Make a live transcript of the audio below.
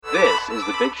is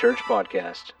the Big Church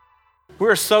Podcast.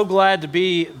 We're so glad to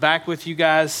be back with you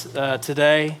guys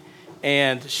today.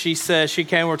 And she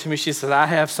came over to me, she said, I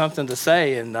have something to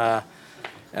say. And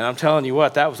I'm telling you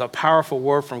what, that was a powerful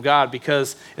word from God,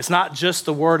 because it's not just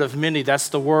the word of many, that's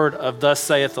the word of thus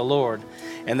saith the Lord.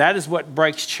 And that is what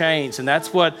breaks chains, and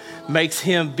that's what makes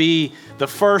him be the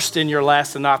first in your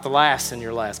last and not the last in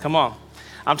your last. Come on.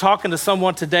 I'm talking to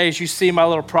someone today, as you see my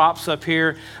little props up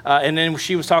here, and then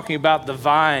she was talking about the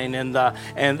vine and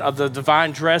the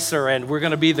divine dresser, and we're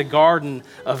going to be the garden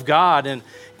of God. And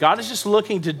God is just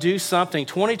looking to do something.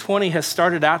 2020 has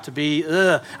started out to be,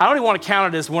 I don't even want to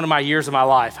count it as one of my years of my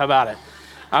life. How about it?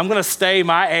 I'm going to stay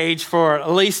my age for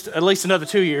at least another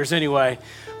 2 years anyway.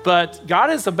 But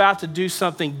God is about to do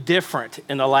something different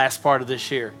in the last part of this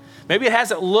year. Maybe it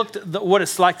hasn't looked what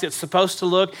it's like it's supposed to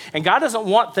look. And God doesn't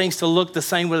want things to look the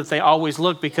same way that they always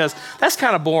look, because that's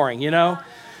kind of boring, you know?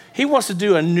 He wants to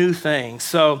do a new thing.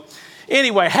 So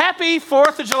anyway, happy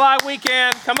 4th of July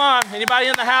weekend. Come on, anybody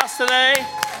in the house today?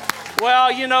 Well,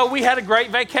 you know, we had a great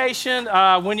vacation.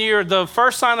 The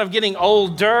first sign of getting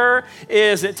older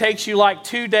is it takes you like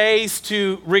 2 days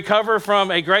to recover from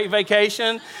a great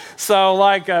vacation.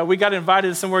 So we got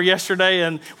invited somewhere yesterday,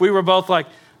 and we were both like,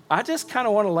 I just kind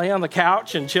of want to lay on the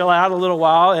couch and chill out a little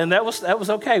while, and that was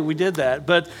okay. We did that.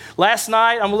 But last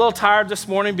night, I'm a little tired this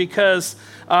morning because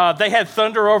they had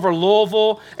thunder over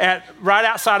Louisville right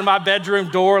outside of my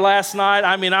bedroom door last night.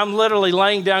 I mean, I'm literally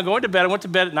laying down, going to bed. I went to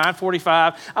bed at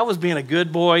 9:45. I was being a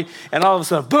good boy, and all of a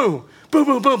sudden, boom, boom,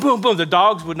 boom, boom, boom, boom. The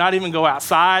dogs would not even go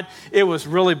outside. It was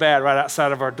really bad right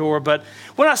outside of our door. But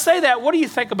when I say that, what do you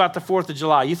think about the 4th of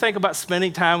July? You think about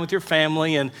spending time with your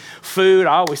family and food.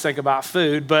 I always think about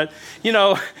food, but, you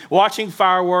know, watching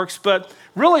fireworks. But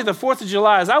really, the 4th of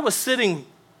July, as I was sitting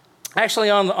actually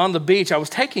on the beach, I was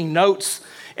taking notes,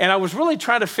 and I was really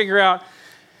trying to figure out,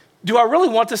 do I really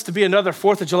want this to be another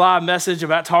 4th of July message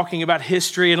about talking about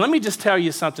history? And let me just tell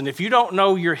you something. If you don't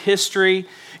know your history,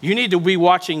 you need to be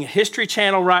watching History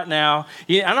Channel right now.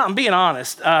 I'm being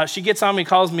honest. She gets on me,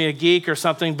 calls me a geek or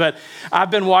something, but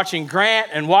I've been watching Grant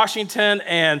and Washington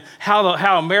and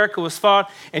how America was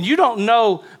fought. And you don't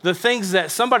know the things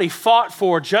that somebody fought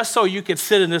for just so you could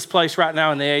sit in this place right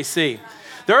now in the AC.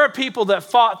 There are people that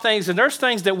fought things, and there's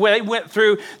things that they went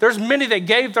through. There's many that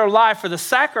gave their life for the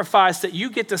sacrifice that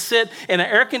you get to sit in an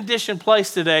air-conditioned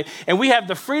place today, and we have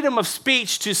the freedom of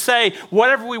speech to say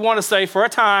whatever we want to say for a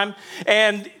time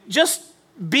and just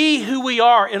be who we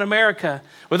are in America.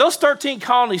 Well, those 13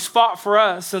 colonies fought for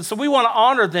us, and so we want to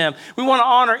honor them. We want to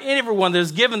honor everyone that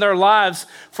has given their lives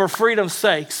for freedom's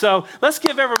sake. So let's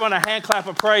give everyone a hand clap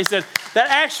of praise that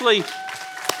actually...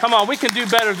 Come on, we can do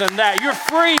better than that. You're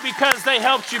free because they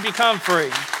helped you become free.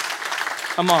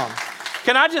 Come on.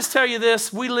 Can I just tell you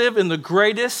this? We live in the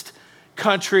greatest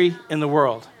country in the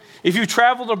world. If you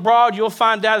traveled abroad, you'll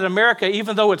find out that America,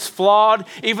 even though it's flawed,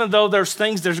 even though there's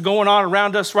things that's going on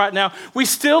around us right now, we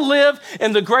still live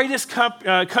in the greatest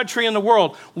country in the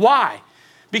world. Why?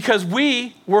 Because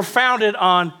we were founded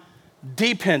on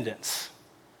dependence.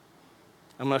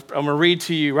 I'm going to read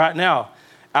to you right now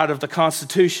out of the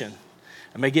Constitution.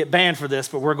 I may get banned for this,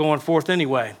 but we're going forth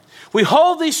anyway. We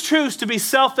hold these truths to be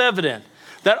self-evident,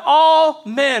 that all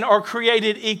men are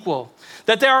created equal,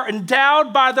 that they are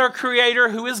endowed by their Creator,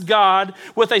 who is God,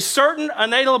 with a certain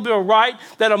unalienable right,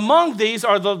 that among these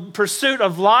are the pursuit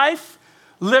of life,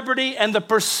 liberty, and the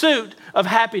pursuit of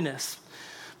happiness.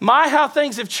 My, how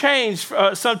things have changed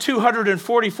some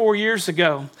 244 years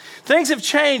ago. Things have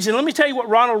changed, and let me tell you what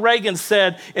Ronald Reagan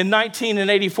said in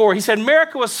 1984. He said,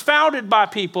 America was founded by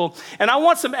people, and I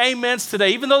want some amens today,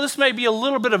 even though this may be a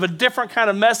little bit of a different kind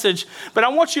of message, but I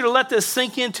want you to let this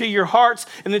sink into your hearts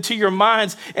and into your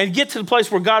minds and get to the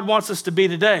place where God wants us to be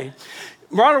today.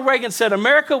 Ronald Reagan said,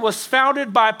 America was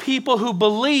founded by people who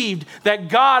believed that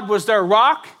God was their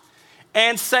rock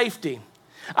and safety.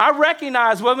 I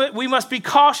recognize we must be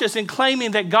cautious in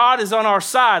claiming that God is on our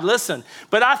side. Listen,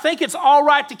 but I think it's all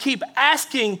right to keep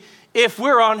asking if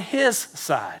we're on his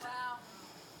side. Wow.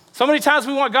 So many times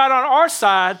we want God on our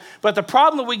side, but the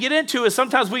problem that we get into is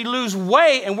sometimes we lose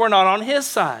way and we're not on his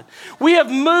side. We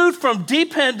have moved from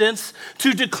dependence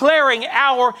to declaring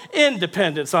our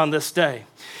independence on this day.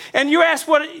 And you ask,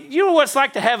 you know what it's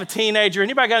like to have a teenager?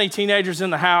 Anybody got any teenagers in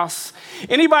the house?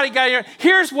 Anybody got here?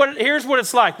 Here's what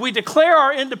it's like. We declare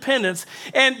our independence,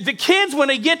 and the kids, when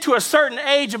they get to a certain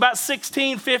age, about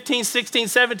 16, 15, 16,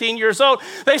 17 years old,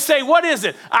 they say, what is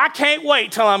it? I can't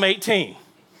wait till I'm 18.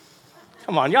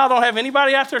 Come on, y'all don't have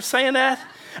anybody out there saying that?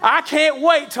 I can't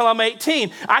wait till I'm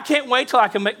 18. I can't wait till I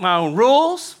can make my own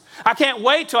rules. I can't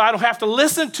wait till I don't have to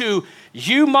listen to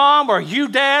you mom or you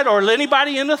dad or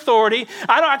anybody in authority.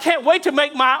 I can't wait to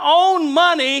make my own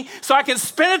money so I can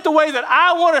spend it the way that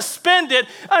I want to spend it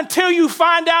until you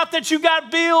find out that you got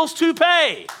bills to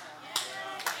pay.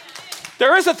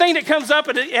 There is a thing that comes up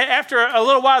after a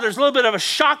little while. There's a little bit of a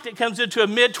shock that comes into a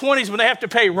mid-20s when they have to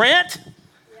pay rent.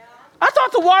 I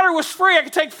thought the water was free. I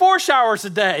could take 4 showers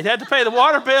a day. They had to pay the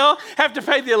water bill, have to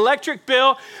pay the electric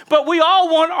bill. But we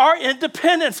all want our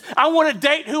independence. I want to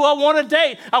date who I want to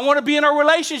date. I want to be in a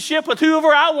relationship with whoever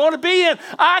I want to be in.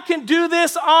 I can do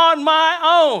this on my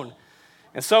own.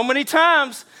 And so many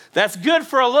times, that's good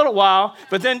for a little while,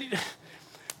 but then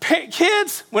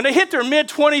kids, when they hit their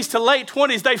mid-20s to late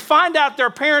 20s, they find out their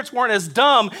parents weren't as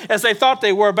dumb as they thought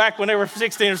they were back when they were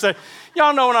 16 or so.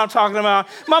 Y'all know what I'm talking about.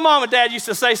 My mom and dad used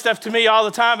to say stuff to me all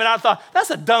the time, and I thought, that's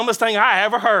the dumbest thing I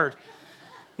ever heard.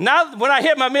 Now, when I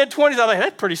hit my mid-20s, I thought,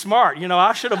 that's pretty smart.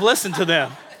 I should have listened to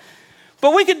them.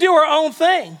 But we could do our own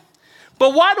thing.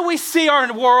 But why do we see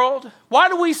our world? Why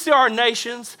do we see our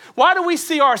nations? Why do we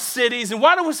see our cities? And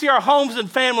why do we see our homes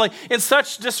and family in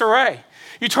such disarray?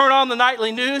 You turn on the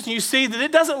nightly news and you see that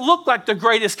it doesn't look like the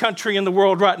greatest country in the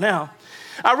world right now.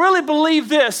 I really believe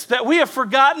this, that we have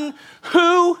forgotten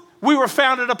who we were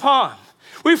founded upon.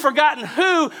 We've forgotten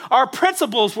who our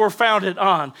principles were founded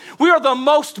on. We are the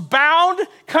most bound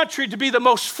country to be the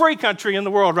most free country in the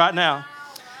world right now.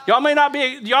 Y'all may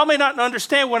not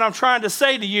understand what I'm trying to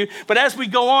say to you, but as we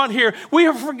go on here, we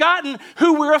have forgotten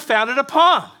who we are founded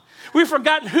upon. We've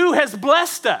forgotten who has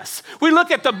blessed us. We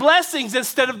look at the blessings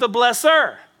instead of the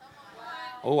blesser.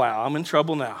 Oh, wow, I'm in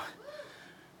trouble now.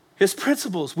 His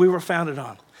principles we were founded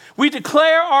on. We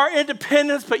declare our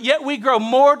independence, but yet we grow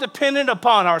more dependent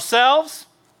upon ourselves.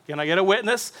 Can I get a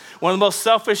witness? One of the most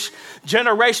selfish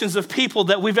generations of people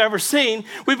that we've ever seen.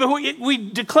 We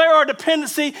declare our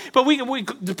dependency, but we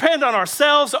depend on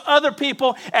ourselves, other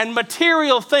people, and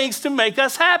material things to make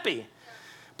us happy.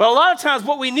 But a lot of times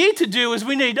what we need to do is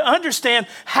we need to understand,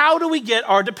 how do we get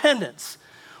our dependence?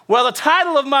 Well, the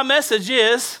title of my message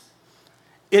is,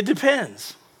 It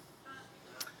Depends.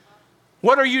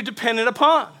 What are you dependent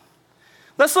upon?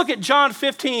 Let's look at John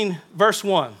 15, verse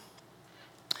 1.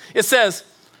 It says,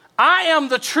 I am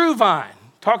the true vine,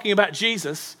 talking about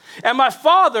Jesus, and my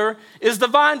Father is the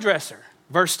vine dresser.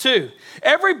 Verse 2,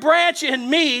 every branch in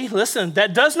me, listen,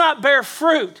 that does not bear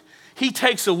fruit, he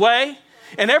takes away.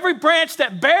 And every branch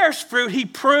that bears fruit, he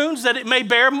prunes that it may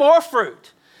bear more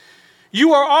fruit.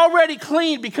 You are already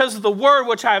clean because of the word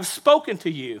which I have spoken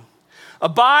to you.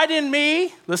 Abide in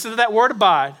me, listen to that word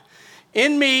abide,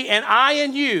 in me and I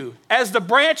in you, as the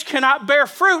branch cannot bear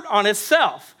fruit on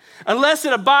itself, unless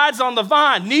it abides on the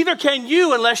vine. Neither can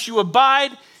you unless you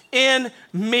abide in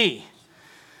me.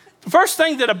 The first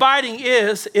thing that abiding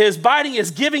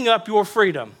is giving up your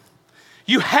freedom.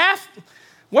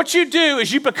 What you do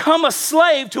is you become a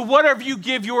slave to whatever you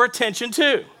give your attention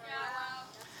to.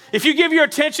 If you give your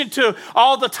attention to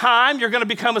all the time, you're going to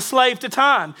become a slave to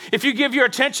time. If you give your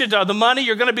attention to the money,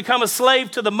 you're going to become a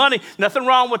slave to the money. Nothing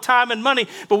wrong with time and money,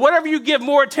 but whatever you give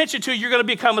more attention to, you're going to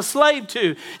become a slave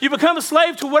to. You become a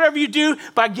slave to whatever you do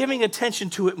by giving attention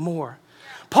to it more.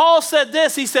 Paul said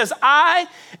this, he says, I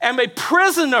am a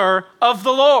prisoner of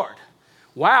the Lord.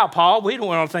 Wow, Paul, we don't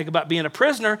want to think about being a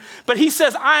prisoner, but he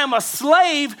says, I am a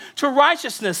slave to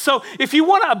righteousness. So if you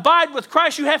want to abide with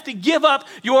Christ, you have to give up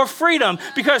your freedom,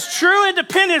 because true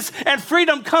independence and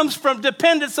freedom comes from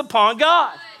dependence upon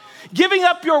God. Giving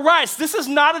up your rights. This is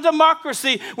not a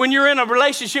democracy when you're in a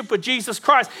relationship with Jesus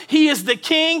Christ. He is the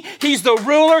king. He's the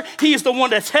ruler. He is the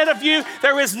one that's head of you.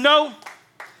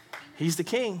 He's the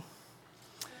king.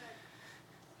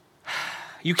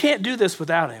 You can't do this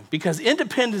without him, because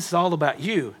independence is all about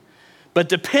you, but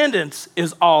dependence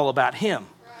is all about him.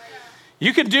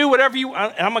 You can do whatever you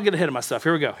want. I'm going to get ahead of myself.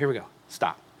 Here we go.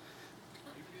 Stop.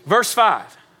 Verse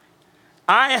 5.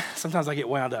 Sometimes I get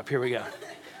wound up. Here we go.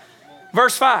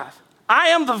 Verse 5. I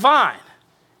am the vine,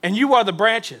 and you are the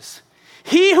branches.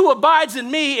 He who abides in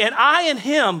me and I in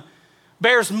him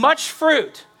bears much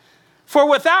fruit. For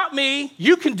without me,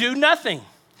 you can do nothing.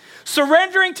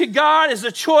 Surrendering to God is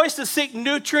a choice to seek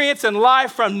nutrients and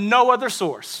life from no other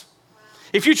source.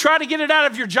 If you try to get it out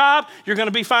of your job, you're going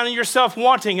to be finding yourself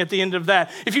wanting at the end of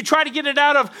that. If you try to get it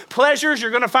out of pleasures,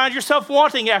 you're going to find yourself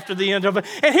wanting after the end of it.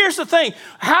 And here's the thing.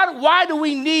 Why do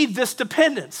we need this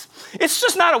dependence? It's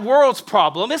just not a world's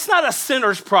problem. It's not a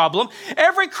sinner's problem.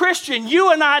 Every Christian,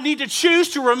 you and I need to choose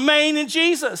to remain in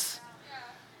Jesus.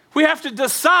 We have to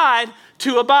decide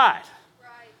to abide.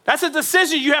 That's a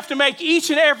decision you have to make each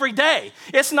and every day.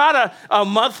 It's not a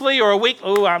monthly or a week.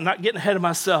 Oh, I'm not getting ahead of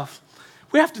myself.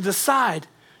 We have to decide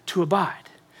to abide.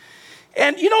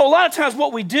 And a lot of times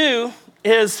what we do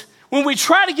is when we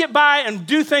try to get by and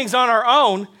do things on our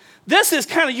own, this is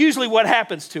kind of usually what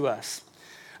happens to us.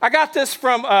 I got this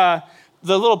from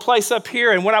the little place up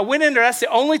here, and when I went in there, that's the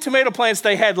only tomato plants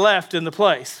they had left in the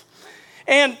place.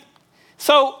 And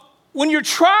so when you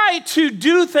try to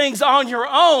do things on your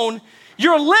own,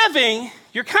 you're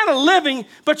kind of living,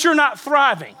 but you're not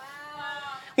thriving.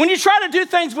 When you try to do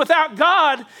things without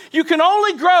God, you can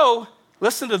only grow,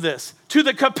 listen to this, to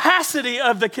the capacity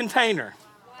of the container.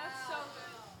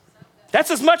 That's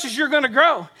as much as you're going to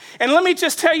grow. And let me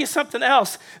just tell you something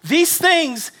else. These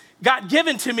things got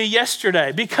given to me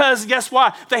yesterday because guess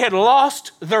what? They had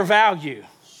lost their value.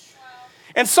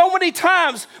 And so many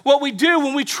times what we do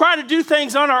when we try to do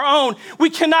things on our own, we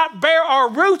cannot bear our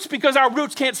roots because our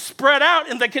roots can't spread out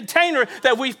in the container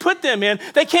that we've put them in.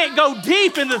 They can't go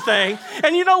deep in the thing.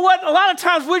 And you know what? A lot of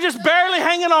times we're just barely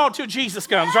hanging on till Jesus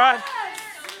comes, right?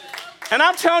 And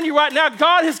I'm telling you right now,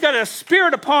 God has got a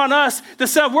spirit upon us that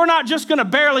said we're not just going to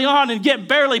barely on and get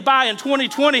barely by in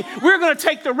 2020. We're going to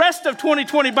take the rest of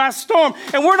 2020 by storm,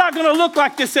 and we're not going to look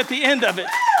like this at the end of it.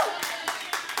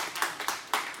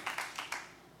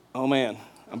 Oh, man,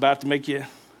 I'm about to make you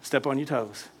step on your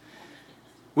toes.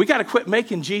 We got to quit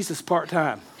making Jesus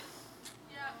part-time.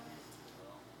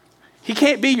 He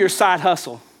can't be your side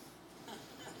hustle.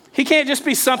 He can't just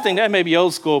be something, that may be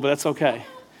old school, but that's okay.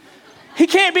 He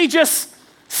can't be just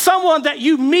someone that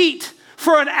you meet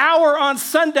for an hour on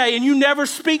Sunday and you never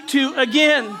speak to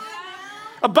again.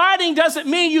 Abiding doesn't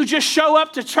mean you just show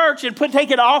up to church and take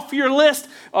it off your list.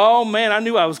 Oh man, I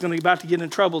knew I was about to get in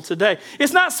trouble today.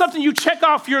 It's not something you check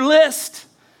off your list.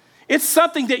 It's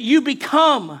something that you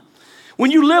become.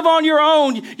 When you live on your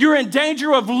own, you're in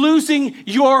danger of losing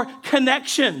your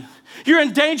connection. You're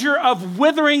in danger of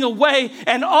withering away,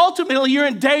 and ultimately you're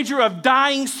in danger of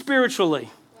dying spiritually.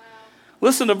 Wow.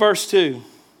 Listen to verse 2.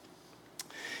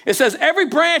 It says, every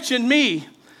branch in me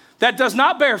that does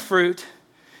not bear fruit,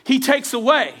 he takes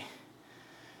away.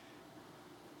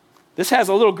 This has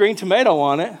a little green tomato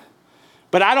on it,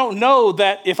 but I don't know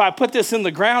that if I put this in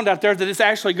the ground out there that it's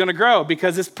actually going to grow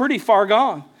because it's pretty far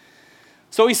gone.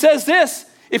 So he says this,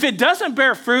 if it doesn't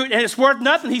bear fruit and it's worth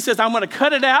nothing, he says, I'm going to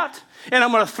cut it out and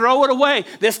I'm going to throw it away.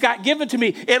 This got given to me.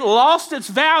 It lost its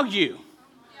value.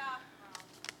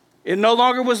 It no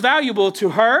longer was valuable to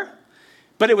her,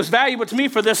 but it was valuable to me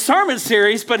for this sermon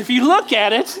series. But if you look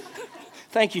at it,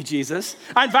 thank you, Jesus.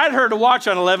 I invited her to watch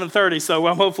on 11:30,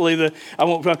 so hopefully I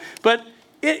won't. But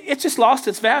it just lost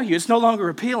its value. It's no longer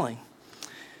appealing.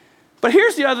 But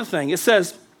here's the other thing. It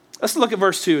says, let's look at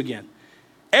verse 2 again.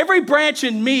 Every branch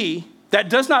in me that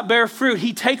does not bear fruit,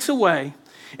 he takes away.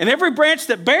 And every branch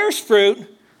that bears fruit,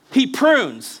 he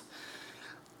prunes,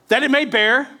 that it may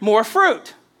bear more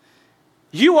fruit.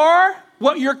 You are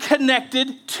what you're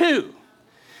connected to.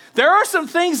 There are some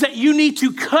things that you need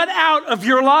to cut out of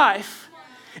your life.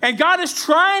 And God is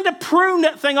trying to prune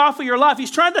that thing off of your life.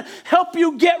 He's trying to help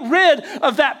you get rid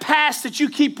of that past that you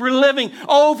keep reliving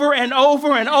over and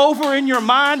over and over in your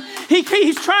mind.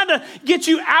 He's trying to get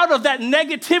you out of that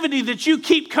negativity that you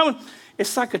keep coming.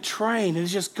 It's like a train.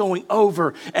 It's just going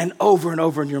over and over and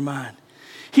over in your mind.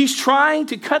 He's trying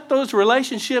to cut those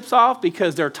relationships off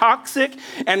because they're toxic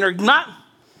and they're not.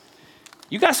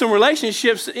 You got some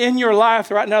relationships in your life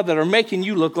right now that are making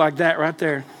you look like that right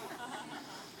there.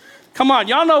 Come on,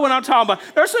 y'all know what I'm talking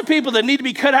about. There's some people that need to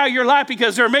be cut out of your life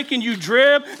because they're making you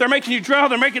drib, they're making you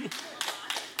drown,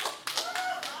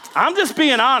 I'm just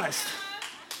being honest.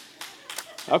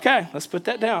 Okay, let's put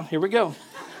that down. Here we go.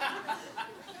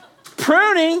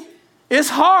 Pruning is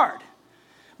hard,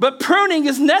 but pruning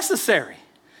is necessary.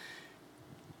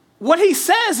 What he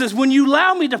says is when you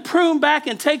allow me to prune back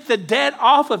and take the dead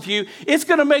off of you, it's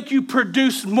going to make you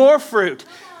produce more fruit.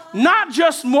 Not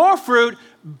just more fruit,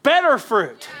 better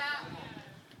fruit.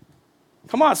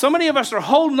 Come on, so many of us are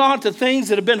holding on to things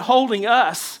that have been holding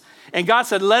us, and God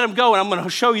said, let them go, and I'm going to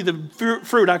show you the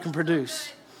fruit I can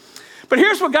produce. But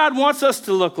here's what God wants us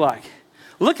to look like.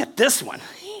 Look at this one.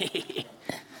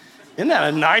 Isn't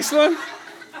that a nice one?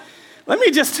 Let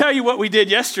me just tell you what we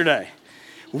did yesterday.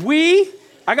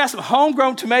 I got some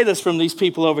homegrown tomatoes from these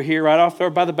people over here, right off there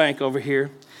by the bank over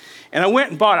here, and I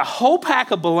went and bought a whole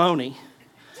pack of bologna.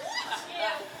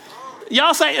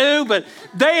 Y'all say, ooh, but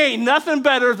they ain't nothing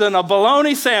better than a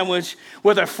bologna sandwich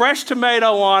with a fresh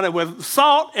tomato on it with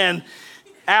salt. And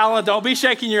Alan, don't be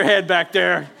shaking your head back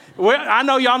there. I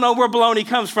know y'all know where bologna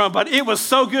comes from, but it was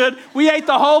so good. We ate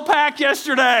the whole pack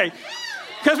yesterday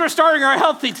because we're starting our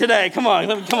healthy today. Come on,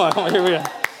 here we go.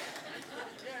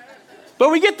 But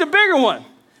we get the bigger one.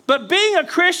 But being a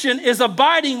Christian is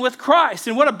abiding with Christ.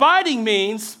 And what abiding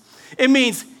means, it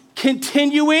means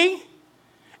continuing,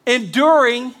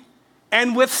 enduring,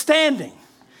 and withstanding.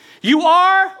 You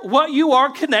are what you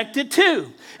are connected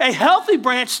to. A healthy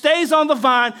branch stays on the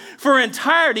vine for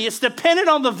entirety. It's dependent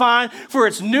on the vine for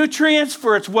its nutrients,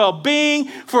 for its well-being,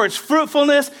 for its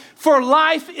fruitfulness, for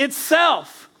life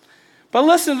itself. But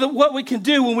listen to what we can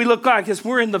do when we look like this.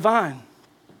 We're in the vine.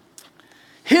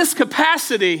 His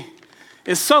capacity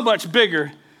is so much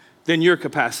bigger than your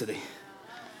capacity.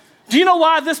 Do you know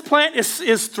why this plant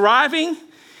is thriving?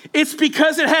 It's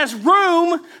because it has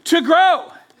room to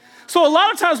grow. So a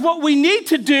lot of times what we need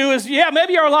to do is,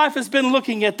 maybe our life has been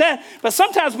looking at that, but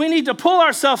sometimes we need to pull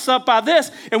ourselves up by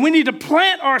this, and we need to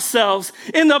plant ourselves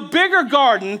in the bigger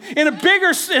garden, in a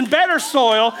bigger and better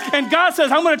soil, and God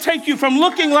says, I'm going to take you from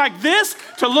looking like this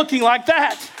to looking like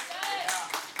that.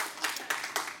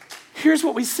 Here's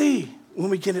what we see when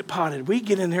we get it potted. We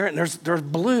get in there, and there's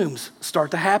blooms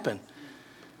start to happen.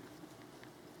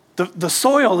 The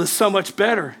soil is so much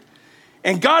better,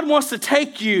 and God wants to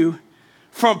take you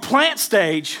from plant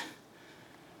stage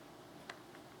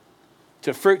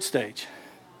to fruit stage.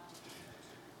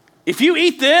 If you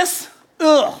eat this,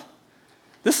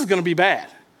 this is going to be bad.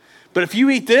 But if you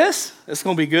eat this, it's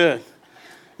going to be good.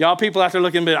 Y'all people out there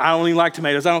looking, but I don't even like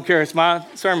tomatoes. I don't care. It's my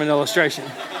sermon illustration.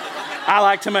 I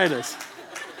like tomatoes.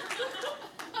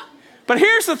 But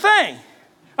here's the thing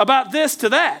about this to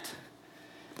that.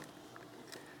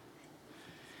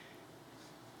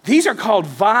 These are called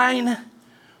vine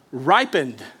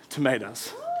ripened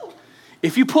tomatoes.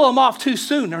 If you pull them off too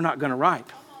soon, they're not going to ripe.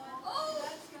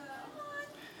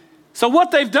 So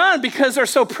what they've done, because they're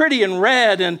so pretty and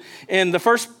red, and the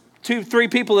first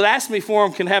 2-3 people that asked me for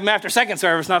them can have them after second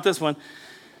service, not this one.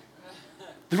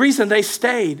 The reason they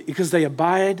stayed because they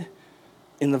abide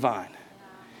in the vine.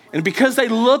 And because they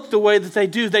look the way that they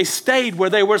do, they stayed where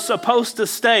they were supposed to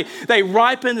stay. They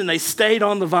ripened and they stayed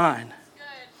on the vine.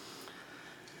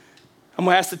 I'm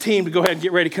going to ask the team to go ahead and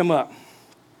get ready to come up.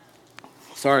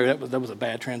 Sorry, that was a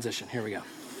bad transition. Here we go.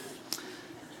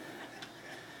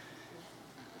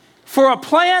 For a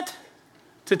plant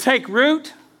to take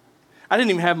root, I didn't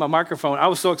even have my microphone. I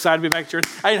was so excited to be back at church.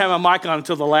 I didn't have my mic on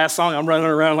until the last song. I'm running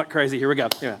around like crazy. Here we go.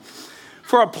 Yeah.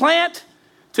 For a plant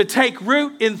to take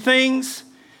root in things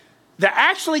that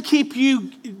actually keep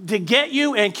you, to get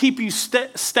you and keep you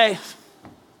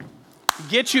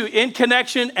get you in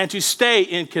connection and to stay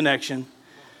in connection,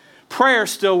 prayer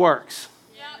still works.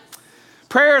 Yep.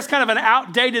 Prayer is kind of an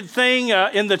outdated thing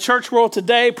in the church world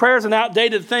today. Prayer is an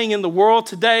outdated thing in the world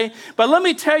today. But let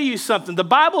me tell you something. The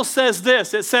Bible says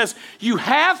this. It says, you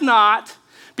have not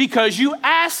because you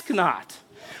ask not.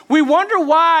 We wonder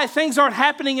why things aren't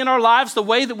happening in our lives the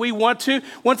way that we want to.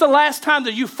 When's the last time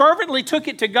that you fervently took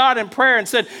it to God in prayer and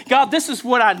said, God, this is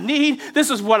what I need. This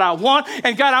is what I want.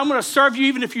 And God, I'm going to serve you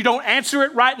even if you don't answer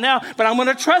it right now, but I'm going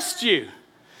to trust you.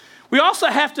 We also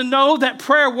have to know that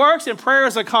prayer works, and prayer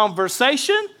is a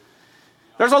conversation.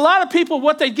 There's a lot of people,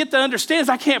 what they get to understand is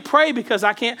I can't pray because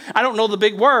I don't know the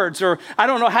big words, or I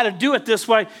don't know how to do it this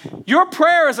way. Your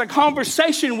prayer is a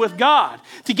conversation with God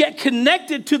to get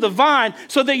connected to the vine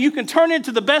so that you can turn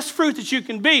into the best fruit that you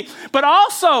can be. But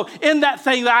also in that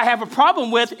thing that I have a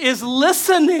problem with is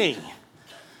listening.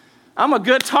 I'm a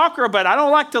good talker, but I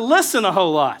don't like to listen a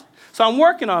whole lot. So I'm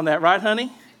working on that, right,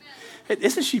 honey?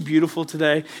 Isn't she beautiful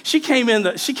today? She came in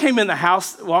the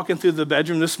house walking through the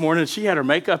bedroom this morning, and she had her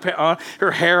makeup on,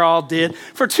 her hair all did.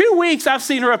 For 2 weeks, I've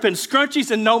seen her up in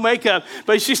scrunchies and no makeup,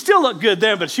 but she still looked good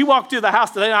then. But she walked through the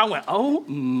house today, and I went, oh,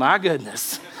 my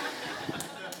goodness.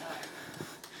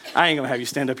 I ain't going to have you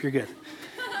stand up. You're good.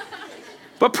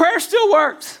 But prayer still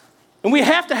works, and we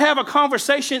have to have a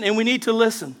conversation, and we need to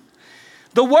listen.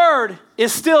 The word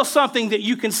is still something that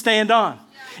you can stand on.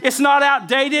 It's not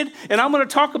outdated, and I'm going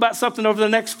to talk about something over the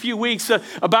next few weeks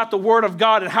about the Word of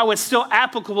God and how it's still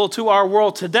applicable to our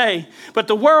world today. But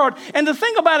the Word, and the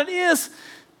thing about it is,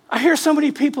 I hear so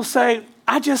many people say,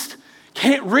 I just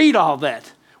can't read all that.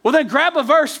 Well, then grab a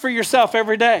verse for yourself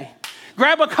every day.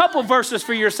 Grab a couple verses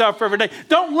for yourself every day.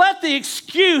 Don't let the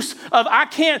excuse of I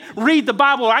can't read the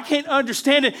Bible, or I can't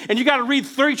understand it, and you got to read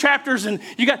 3 chapters, and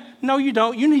no, you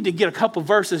don't. You need to get a couple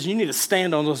verses. You need to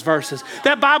stand on those verses.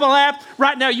 That Bible app,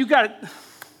 right now, you got it.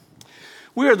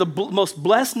 We are the most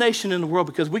blessed nation in the world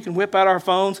because we can whip out our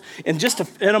phones in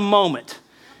in a moment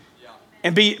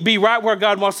and be right where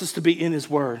God wants us to be in His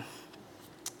Word.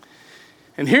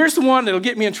 And here's the one that'll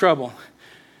get me in trouble.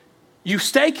 You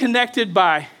stay connected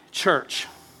by church.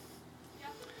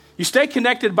 You stay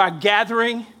connected by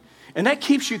gathering, and that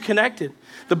keeps you connected.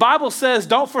 The Bible says,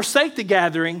 don't forsake the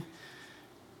gathering.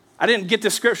 I didn't get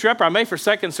this scripture up, or I may for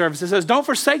second service. It says, don't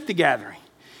forsake the gathering.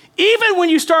 Even when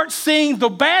you start seeing the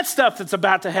bad stuff that's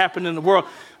about to happen in the world,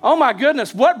 oh my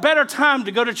goodness, what better time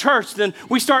to go to church than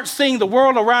we start seeing the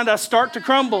world around us start to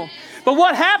crumble. But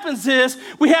what happens is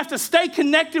we have to stay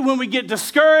connected when we get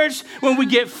discouraged, when we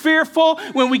get fearful,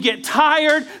 when we get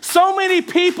tired. So many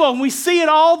people, and we see it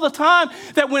all the time,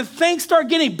 that when things start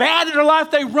getting bad in their life,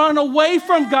 they run away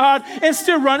from God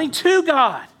instead of running to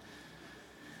God.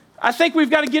 I think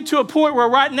we've got to get to a point where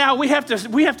right now we have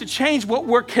to change what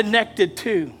we're connected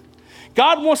to.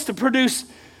 God wants to produce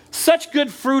such good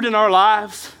fruit in our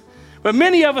lives. But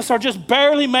many of us are just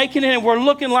barely making it, and we're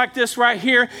looking like this right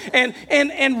here.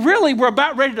 And really, we're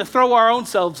about ready to throw our own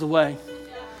selves away.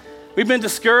 We've been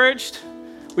discouraged.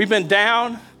 We've been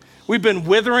down. We've been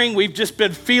withering. We've just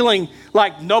been feeling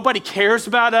like nobody cares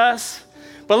about us.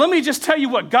 But let me just tell you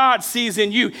what God sees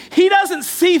in you. He doesn't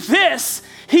see this.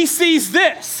 He sees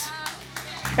this.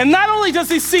 And not only does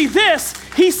he see this,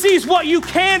 he sees what you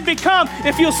can become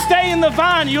if you'll stay in the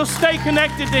vine, you'll stay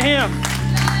connected to him.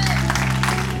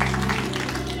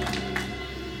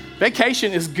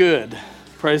 Vacation is good.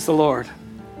 Praise the Lord.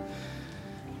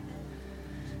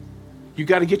 You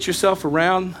got to get yourself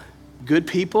around good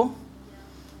people.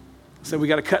 So we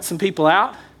got to cut some people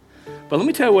out. But let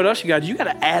me tell you what else you got. You got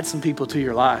to add some people to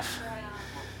your life.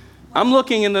 I'm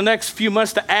looking in the next few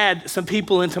months to add some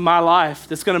people into my life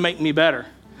that's going to make me better,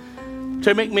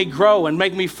 to make me grow and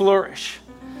make me flourish.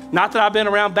 Not that I've been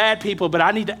around bad people, but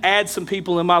I need to add some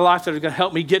people in my life that are going to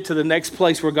help me get to the next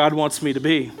place where God wants me to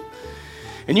be.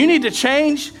 And you need to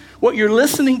change what you're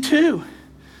listening to.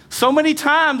 So many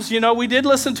times, we did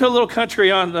listen to a little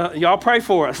country on, y'all pray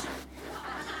for us.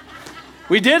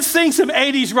 We did sing some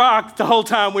 80s rock the whole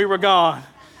time we were gone.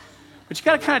 But you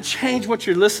got to kind of change what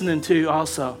you're listening to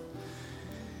also.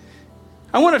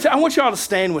 I want y'all to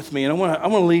stand with me, and I want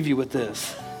to leave you with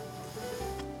this.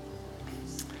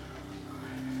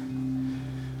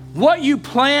 What you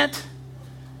plant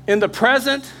in the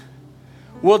present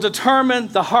will determine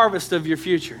the harvest of your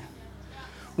future.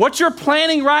 What you're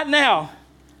planting right now,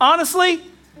 honestly,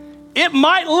 it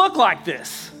might look like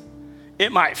this.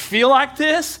 It might feel like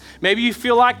this. Maybe you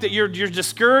feel like that you're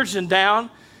discouraged and down.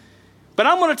 But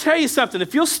I'm going to tell you something.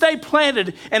 If you'll stay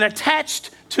planted and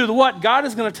attached to what, God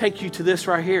is going to take you to this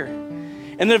right here.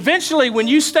 And eventually, when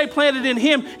you stay planted in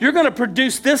him, you're going to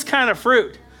produce this kind of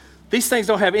fruit. These things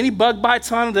don't have any bug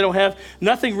bites on them. They don't have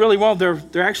nothing really wrong.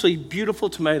 They're actually beautiful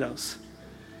tomatoes.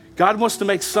 God wants to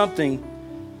make something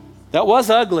that was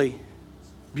ugly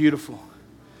beautiful.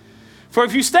 For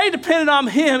if you stay dependent on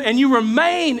him and you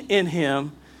remain in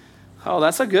him, oh,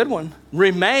 that's a good one.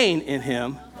 Remain in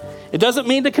him. It doesn't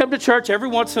mean to come to church every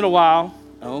once in a while.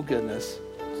 Oh, goodness.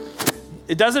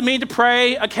 It doesn't mean to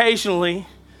pray occasionally.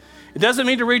 It doesn't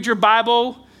mean to read your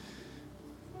Bible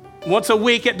once a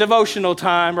week at devotional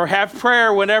time or have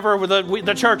prayer whenever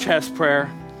the church has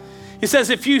prayer. He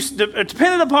says, if you are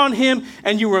dependent upon him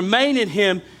and you remain in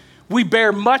him, we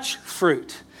bear much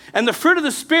fruit. And the fruit of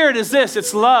the Spirit is this: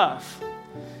 it's love,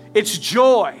 it's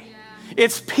joy,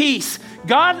 it's peace.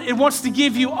 God wants to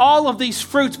give you all of these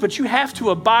fruits, but you have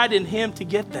to abide in him to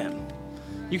get them.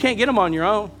 You can't get them on your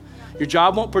own. Your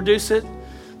job won't produce it.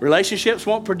 Relationships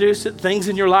won't produce it. Things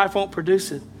in your life won't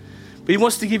produce it. But he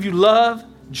wants to give you love,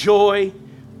 joy,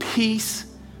 peace,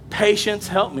 patience.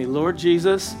 Help me, Lord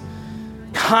Jesus.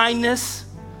 Kindness,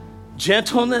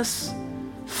 gentleness,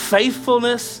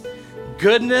 faithfulness,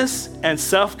 goodness, and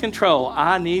self-control.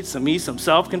 I need some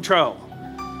self-control.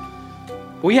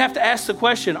 We have to ask the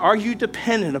question, are you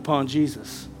dependent upon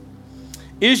Jesus?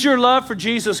 Is your love for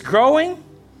Jesus growing?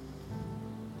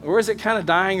 Or is it kind of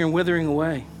dying and withering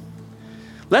away?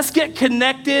 Let's get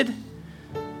connected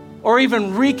or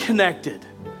even reconnected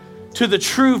to the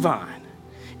true vine.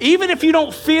 Even if you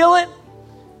don't feel it,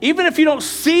 even if you don't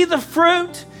see the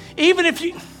fruit,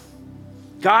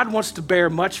 God wants to bear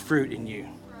much fruit in you.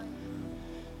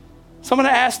 So I'm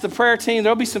going to ask the prayer team.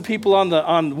 There'll be some people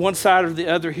on one side or the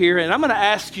other here, and I'm going to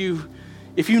ask you,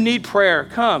 if you need prayer,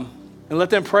 come and let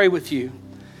them pray with you.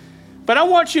 But I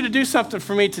want you to do something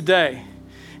for me today.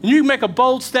 And you can make a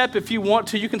bold step if you want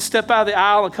to. You can step out of the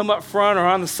aisle and come up front or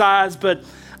on the sides, but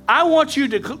I want you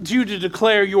to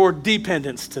declare your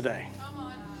dependence today.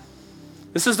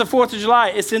 This is the 4th of July.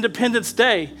 It's Independence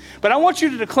Day. But I want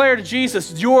you to declare to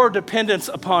Jesus your dependence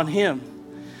upon him.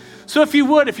 So if you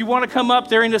want to come up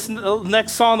during this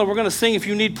next song that we're going to sing, if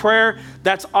you need prayer,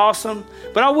 that's awesome.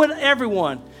 But I would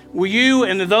everyone, will you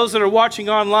and those that are watching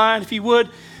online, if you would,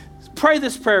 pray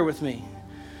this prayer with me.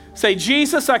 Say,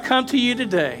 Jesus, I come to you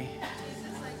today.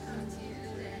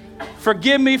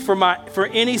 Forgive me for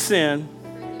any sin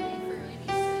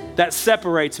that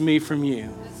separates me from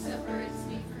you.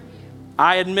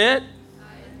 I admit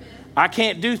I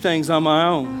can't do things on my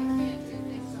own.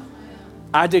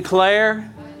 I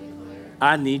declare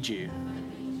I need you.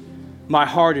 My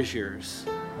heart is yours.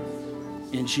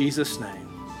 In Jesus' name,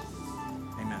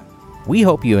 amen. We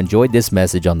hope you enjoyed this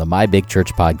message on the My Big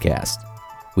Church podcast.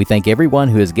 We thank everyone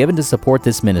who has given to support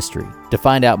this ministry. To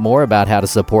find out more about how to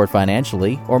support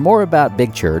financially or more about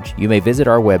Big Church, you may visit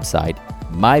our website,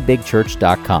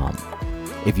 mybigchurch.com.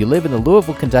 If you live in the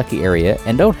Louisville, Kentucky area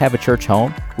and don't have a church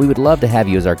home, we would love to have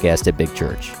you as our guest at Big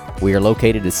Church. We are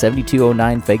located at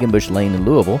 7209 Fagenbush Lane in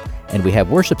Louisville, and we have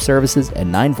worship services at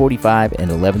 9:45 and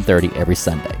 11:30 every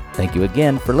Sunday. Thank you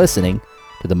again for listening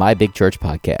to the My Big Church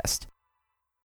podcast.